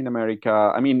in Latin America?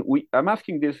 I mean, I'm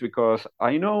asking this because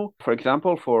I know, for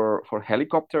example, for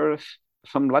helicopters,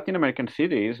 some Latin American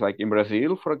cities, like in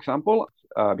Brazil, for example,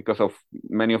 because of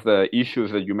many of the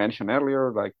issues that you mentioned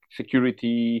earlier, like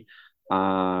security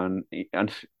and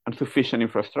insufficient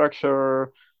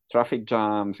infrastructure, traffic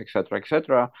jams, etc.,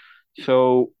 etc.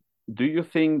 So do you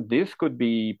think this could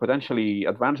be potentially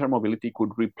advanced air mobility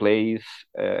could replace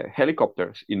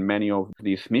helicopters in many of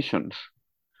these missions?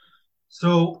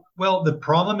 So, well, the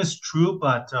problem is true,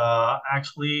 but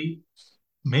actually,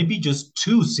 maybe just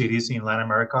two cities in Latin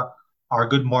America are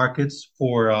good markets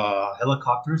for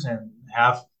helicopters and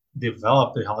have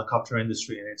developed the helicopter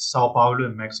industry, and it's Sao Paulo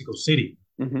and Mexico City.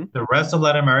 The rest of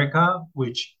Latin America,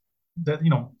 which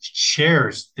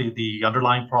shares the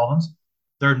underlying problems,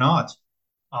 they're not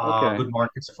good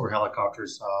markets for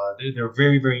helicopters. They're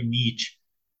very, very niche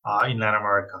in Latin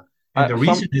America. And the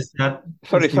reason is that...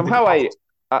 Sorry, somehow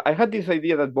I had this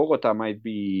idea that Bogota might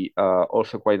be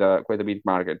also quite a big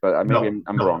market, but maybe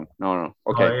I'm wrong. No.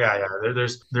 Okay. Yeah.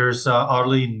 There's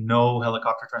hardly no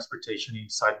helicopter transportation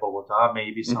inside Bogota.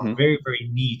 Maybe some very, very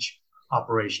niche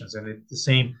operations, and it's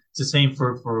the same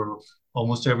for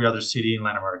almost every other city in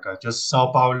Latin America. Just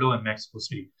Sao Paulo and Mexico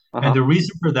City. And the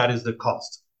reason for that is the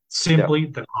cost. Simply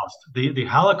the cost. The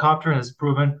helicopter has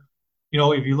proven,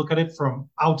 if you look at it from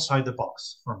outside the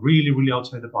box, from really, really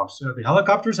outside the box, the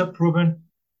helicopters have proven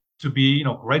to be,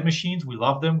 great machines. We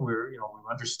love them. We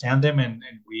understand them, and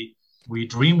we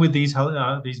dream with these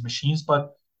machines.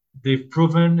 But they've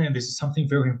proven, and this is something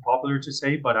very unpopular to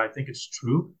say, but I think it's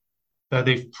true, that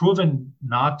they've proven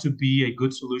not to be a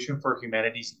good solution for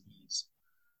humanity's needs.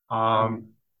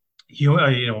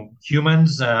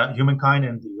 Humans, humankind,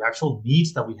 and the actual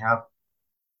needs that we have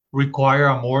require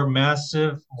a more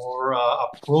massive, more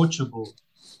approachable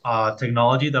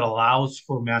technology that allows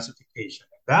for massification.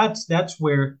 That's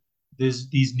where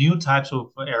these new types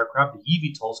of aircraft, the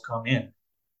eVTOLs, come in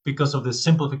because of the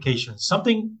simplification.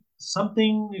 Something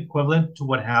equivalent to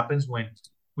what happens when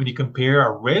you compare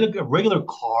a regular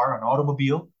car, an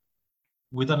automobile,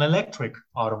 with an electric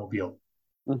automobile,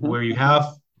 where you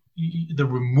have the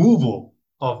removal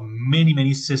of many,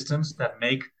 many systems that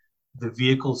make the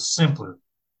vehicle simpler,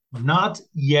 not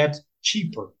yet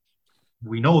cheaper.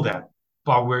 We know that,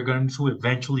 but we're going to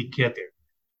eventually get there.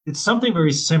 It's something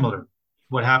very similar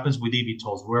what happens with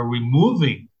eVTOLs. We're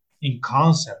removing in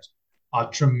concept a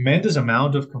tremendous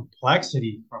amount of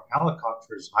complexity from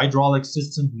helicopters, hydraulic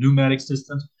systems, pneumatic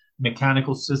systems,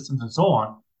 mechanical systems, and so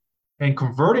on, and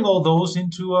converting all those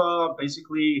into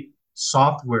basically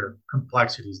software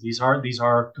complexities. These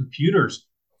are computers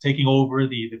taking over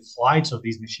the flights of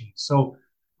these machines. So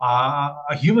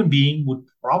a human being would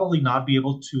probably not be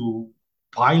able to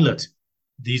pilot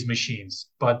these machines,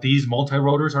 but these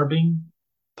multi-rotors are being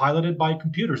piloted by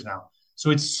computers now. So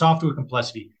it's software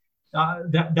complexity.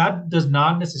 That does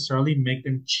not necessarily make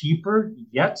them cheaper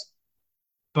yet,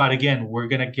 but again, we're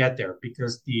gonna get there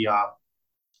because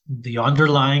the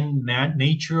underlying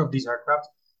nature of these aircraft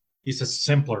is a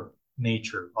simpler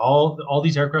nature. All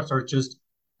these aircraft are just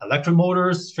electric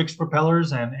motors, fixed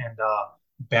propellers, and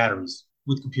batteries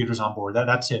with computers on board.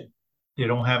 That's it. They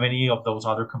don't have any of those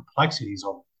other complexities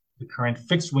of the current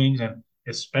fixed wings and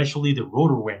especially the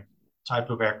rotor wing type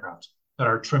of aircraft that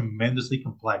are tremendously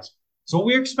complex. So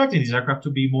we're expecting these aircraft to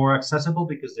be more accessible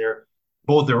because they're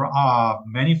both their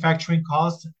manufacturing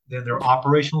costs, then their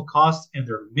operational costs, and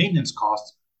their maintenance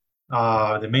costs.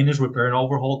 The maintenance, repair, and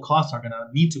overhaul costs are going to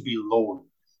need to be lower.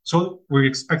 So we're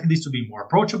expecting these to be more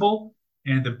approachable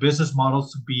and the business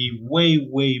models to be way,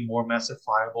 way more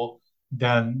massifiable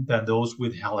than those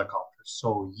with helicopters.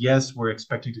 So yes, we're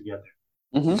expecting to get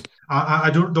there. Mm-hmm. I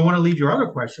don't want to leave your other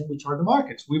question, which are the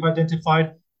markets. We've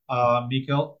identified,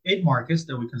 Miguel, 8 markets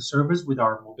that we can service with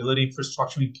our mobility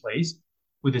infrastructure in place,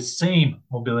 with the same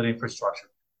mobility infrastructure.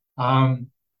 And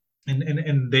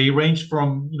they range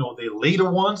from the later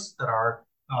ones that are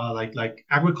like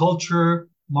agriculture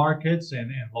markets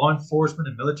and law enforcement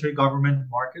and military government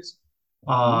markets,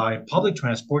 and public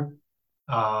transport,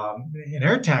 and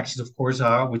air taxis, of course,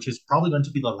 which is probably going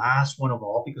to be the last one of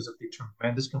all because of the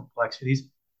tremendous complexities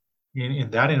in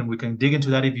that, and we can dig into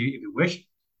that if you wish.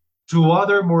 To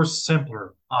other more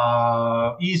simpler,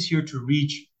 easier to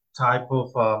reach type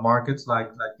of markets like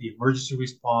the emergency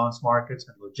response markets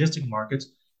and logistic markets,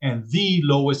 and the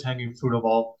lowest hanging fruit of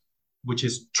all, which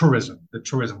is tourism, the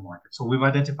tourism market. So we've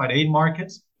identified 8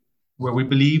 markets where we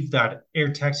believe that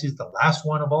air taxi is the last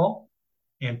one of all,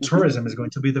 and tourism is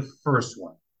going to be the first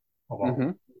one of all.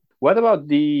 Mm-hmm. What about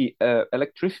the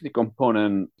electricity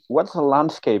component? What's the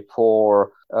landscape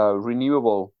for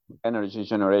renewable energy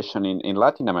generation in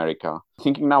Latin America?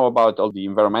 Thinking now about all the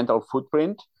environmental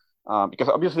footprint, because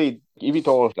obviously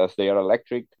eVTOLs, as they are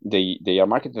electric, they are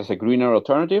marketed as a greener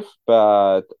alternative,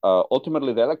 but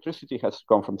ultimately the electricity has to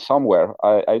come from somewhere.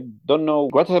 I don't know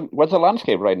what's the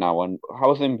landscape right now, and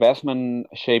how is the investment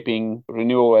shaping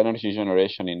renewable energy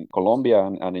generation in Colombia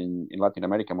and in Latin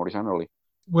America more generally?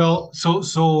 Well,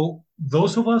 so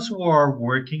those of us who are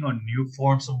working on new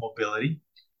forms of mobility,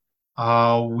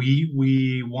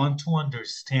 we want to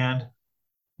understand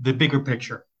the bigger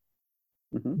picture.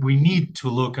 Mm-hmm. We need to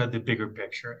look at the bigger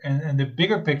picture, and the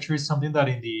bigger picture is something that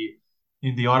in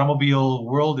the automobile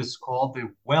world is called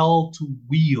the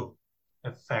well-to-wheel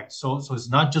effect. So it's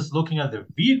not just looking at the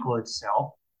vehicle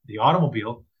itself, the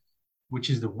automobile, which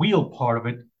is the wheel part of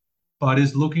it, but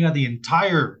is looking at the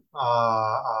entire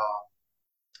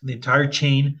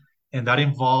chain, and that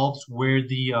involves where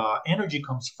the energy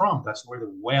comes from. That's where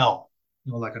the well,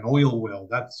 like an oil well.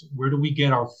 That's where do we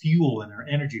get our fuel and our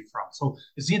energy from? So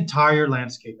it's the entire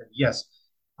landscape. And yes,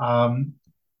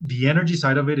 the energy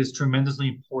side of it is tremendously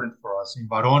important for us. In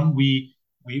Varon, we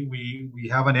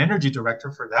have an energy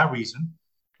director for that reason.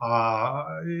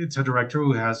 It's a director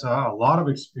who has a lot of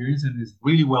experience and is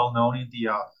really well known in the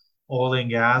oil and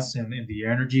gas and in the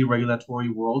energy regulatory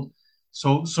world.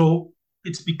 So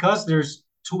it's because there's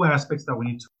 2 aspects that we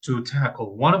need to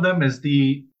tackle. One of them is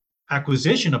the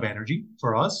acquisition of energy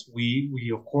for us.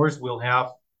 We of course will have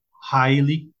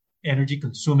highly energy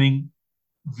consuming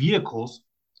vehicles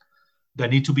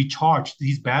that need to be charged.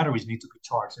 These batteries need to be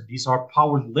charged, and these are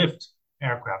powered lift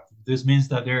aircraft. This means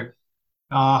that they're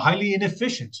highly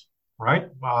inefficient, right?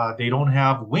 They don't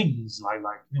have wings like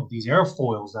these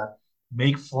airfoils that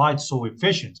make flights so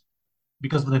efficient.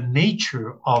 Because of the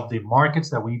nature of the markets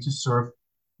that we need to serve,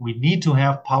 we need to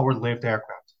have powered lift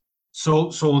aircraft. So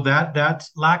that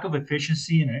lack of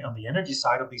efficiency on the energy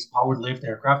side of these powered lift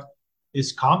aircraft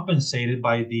is compensated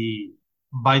by the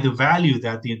value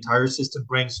that the entire system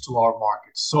brings to our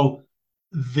markets. So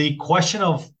the question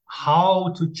of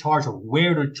how to charge or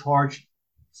where to charge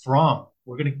from,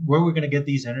 where we're gonna get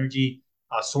these energy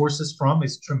sources from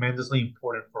is tremendously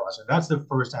important for us, and that's the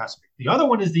first aspect. The other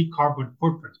one is the carbon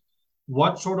footprint.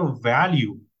 What sort of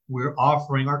value we're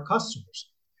offering our customers.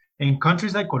 And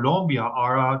countries like Colombia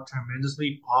are a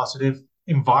tremendously positive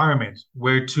environment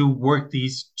where to work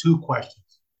these 2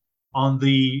 questions. On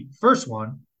the first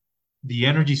one, the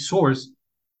energy source,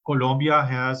 Colombia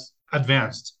has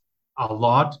advanced a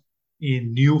lot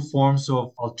in new forms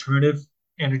of alternative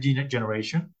energy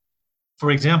generation.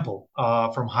 For example,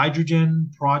 from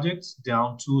hydrogen projects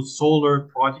down to solar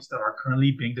projects that are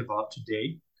currently being developed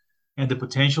today, and the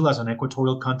potential as an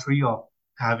equatorial country of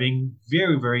having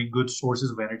very, very good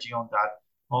sources of energy on that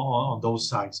on those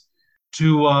sites,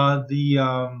 to the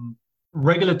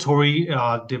regulatory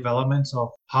developments of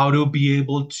how to be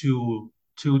able to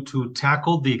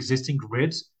tackle the existing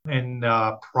grids and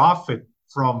profit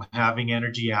from having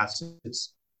energy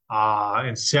assets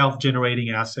and self-generating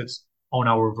assets on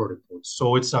our vertiports.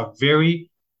 So it's a very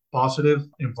positive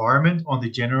environment on the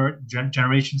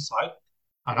generation side.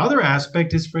 Another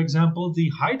aspect is, for example, the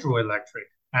hydroelectric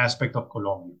aspect of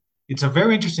Colombia. It's a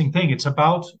very interesting thing. It's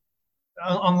about,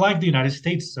 unlike the United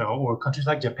States or countries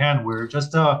like Japan, where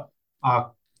just a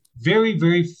very,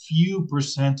 very few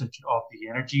percentage of the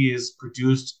energy is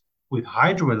produced with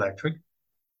hydroelectric,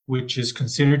 which is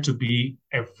considered to be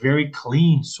a very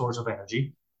clean source of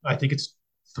energy. I think it's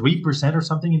 3% or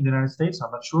something in the United States.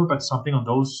 I'm not sure, but something on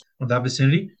that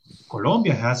vicinity.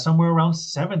 Colombia has somewhere around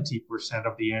 70%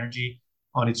 of the energy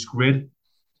on its grid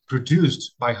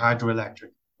produced by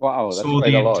hydroelectric. Wow, that's so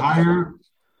quite the a lot.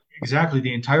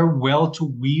 the entire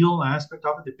well-to-wheel aspect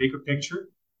of it, the bigger picture,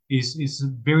 is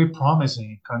very promising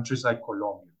in countries like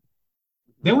Colombia.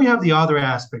 Then we have the other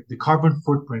aspect, the carbon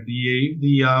footprint,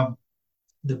 the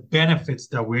benefits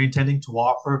that we're intending to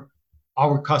offer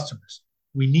our customers.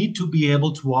 We need to be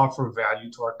able to offer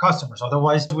value to our customers.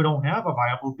 Otherwise, we don't have a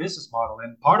viable business model.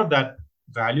 And part of that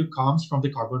value comes from the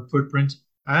carbon footprint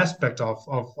aspect of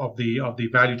the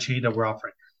value chain that we're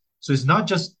offering. So it's not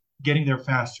just getting there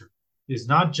faster. It's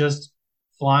not just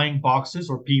flying boxes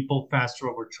or people faster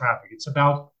over traffic. It's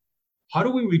about how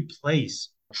do we replace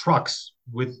trucks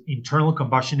with internal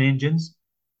combustion engines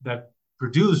that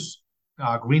produce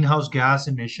greenhouse gas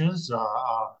emissions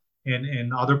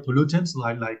and other pollutants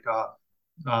like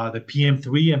the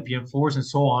PM3 and PM4s and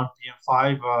so on,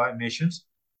 PM5 emissions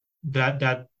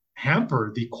that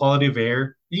hamper the quality of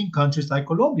air in countries like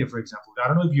Colombia, for example. I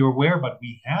don't know if you're aware, but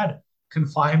we had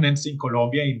confinements in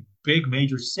Colombia in big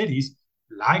major cities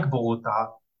like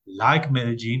Bogota, like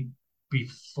Medellin,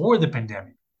 before the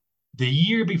pandemic. The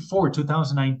year before,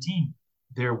 2019,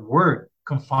 there were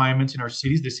confinements in our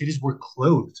cities. The cities were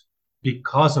closed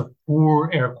because of poor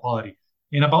air quality.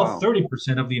 And about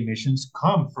 30% of the emissions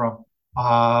come from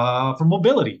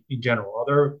mobility in general.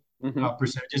 Other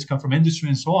percentages come from industry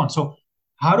and so on. So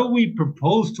how do we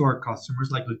propose to our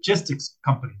customers, like logistics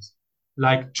companies,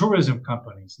 like tourism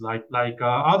companies, like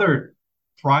other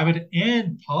private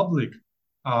and public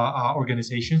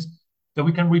organizations, that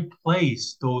we can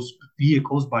replace those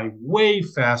vehicles by way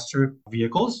faster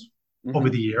vehicles over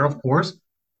the air, of course,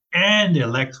 and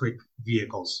electric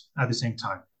vehicles at the same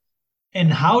time?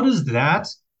 And how does that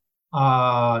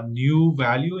new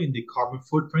value in the carbon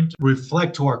footprint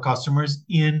reflect to our customers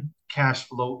in cash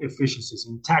flow efficiencies,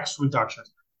 in tax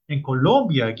reductions? And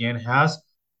Colombia, again, has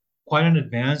quite an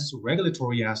advanced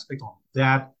regulatory aspect on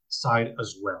that side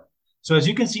as well. So as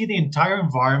you can see, the entire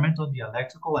environment on the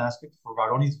electrical aspect for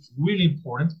Varon is really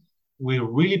important. We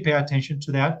really pay attention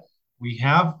to that. We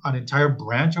have an entire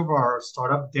branch of our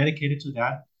startup dedicated to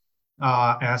that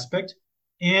aspect.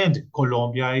 And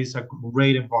Colombia is a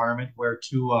great environment where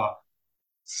to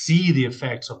see the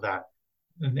effects of that.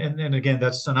 And again,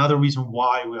 that's another reason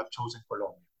why we have chosen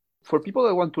Colombia. For people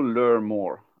that want to learn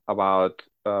more about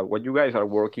what you guys are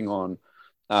working on,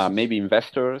 maybe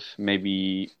investors,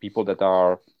 maybe people that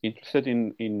are interested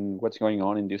in what's going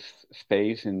on in this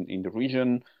space in the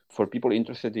region, for people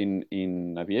interested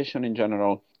in aviation in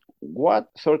general, what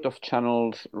sort of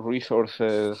channels,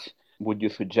 resources would you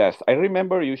suggest? I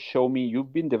remember you show me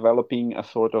you've been developing a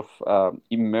sort of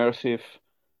immersive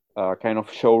kind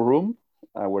of showroom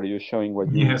where you're showing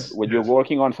what you're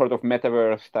working on, sort of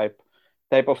metaverse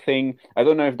type of thing. I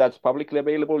don't know if that's publicly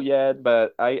available yet,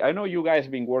 but I know you guys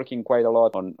have been working quite a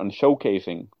lot on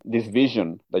showcasing this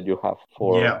vision that you have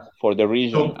for the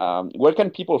region. So, where can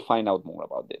people find out more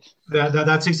about this?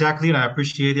 That's exactly it. I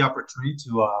appreciate the opportunity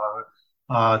to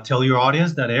tell your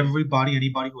audience that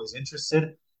anybody who is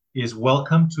interested is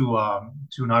welcome to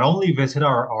not only visit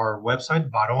our website,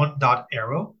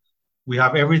 varon.aero. We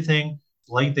have everything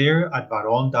right there at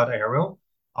varon.aero.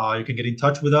 You can get in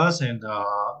touch with us and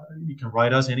you can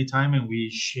write us anytime, and we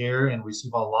share and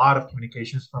receive a lot of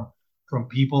communications from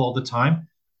people all the time.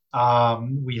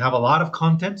 We have a lot of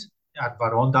content at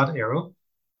varon.aero.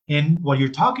 And what you're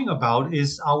talking about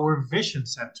is our vision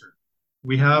center.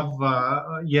 We have,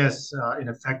 in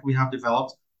effect, we have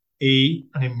developed an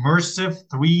immersive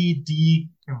 3D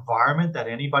environment that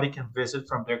anybody can visit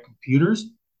from their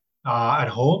computers at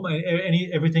home. Any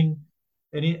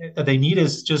that they need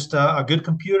is just a good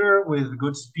computer with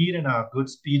good speed and a good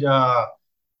speed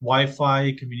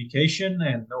Wi-Fi communication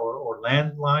or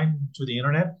landline to the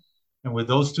internet. And with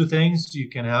those two things, you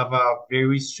can have a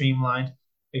very streamlined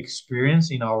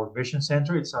experience in our Vision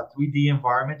Center. It's a 3D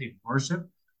environment, immersive,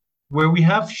 where we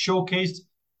have showcased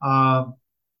uh,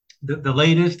 the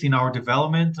latest in our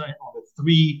development on the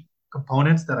three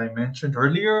components that I mentioned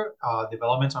earlier,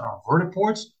 developments on our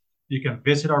vertiports. You can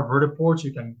visit our vertiports.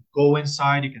 You can go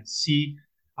inside. You can see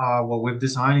what we've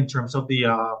designed in terms of the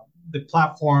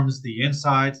platforms, the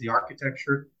insides, the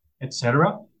architecture,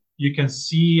 etc. You can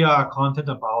see content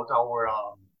about our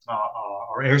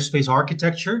airspace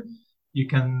architecture. You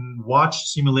can watch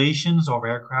simulations of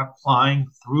aircraft flying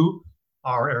through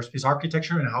our airspace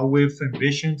architecture and how we've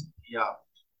envisioned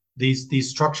these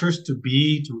structures to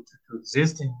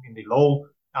exist in the low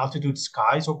altitude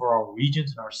skies over our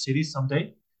regions and our cities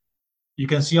someday. You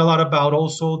can see a lot about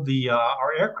also the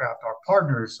our aircraft, our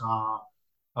partners.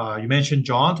 You mentioned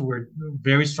Jaunt. We're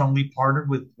very strongly partnered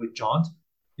with Jaunt.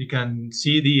 You can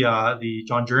see the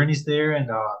Jaunt journeys there, and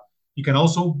you can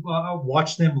also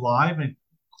watch them live and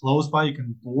close by. You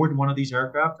can board one of these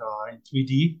aircraft in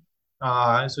 3D,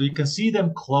 so you can see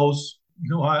them close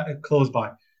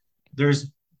by.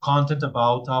 There's content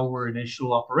about our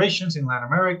initial operations in Latin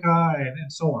America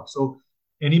and so on. So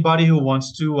anybody who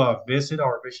wants to visit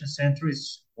our Vision Center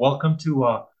is welcome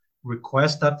to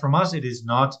request that from us. It is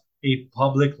not a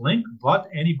public link, but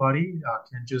anybody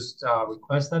can just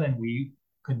request that, and we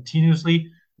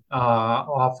continuously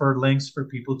offer links for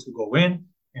people to go in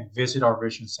and visit our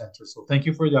Vision Center. So thank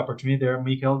you for the opportunity there,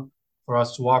 Miguel, for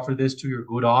us to offer this to your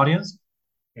good audience.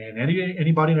 And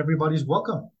anybody and everybody is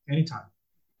welcome anytime.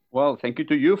 Well, thank you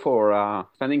to you for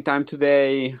spending time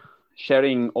today,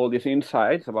 sharing all these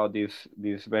insights about this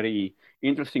very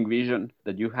interesting vision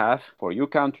that you have for your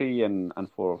country and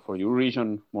for your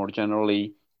region more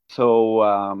generally. So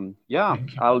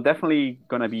I'll definitely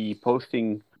gonna be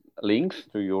posting links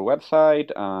to your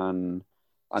website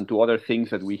and to other things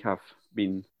that we have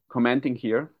been commenting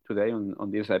here today on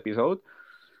this episode,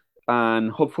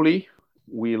 and hopefully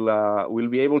we'll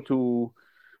be able to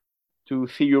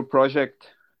see your project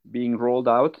being rolled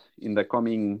out in the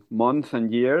coming months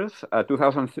and years.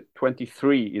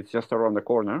 2023 is just around the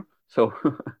corner, so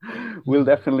we'll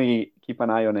definitely keep an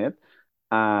eye on it,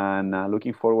 and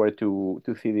looking forward to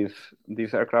see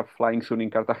this aircraft flying soon in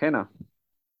Cartagena.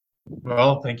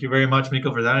 Well, thank you very much,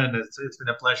 Miko, for that, and it's been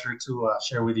a pleasure to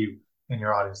share with you and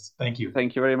your audience. Thank you.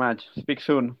 Thank you very much. Speak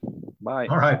soon. Bye.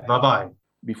 All right. Bye-bye.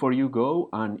 Before you go,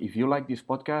 and if you like this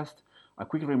podcast, a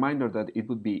quick reminder that it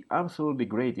would be absolutely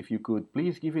great if you could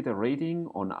please give it a rating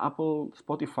on Apple,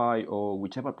 Spotify, or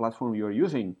whichever platform you're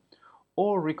using,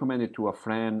 or recommend it to a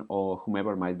friend or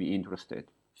whomever might be interested.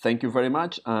 Thank you very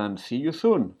much, and see you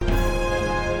soon.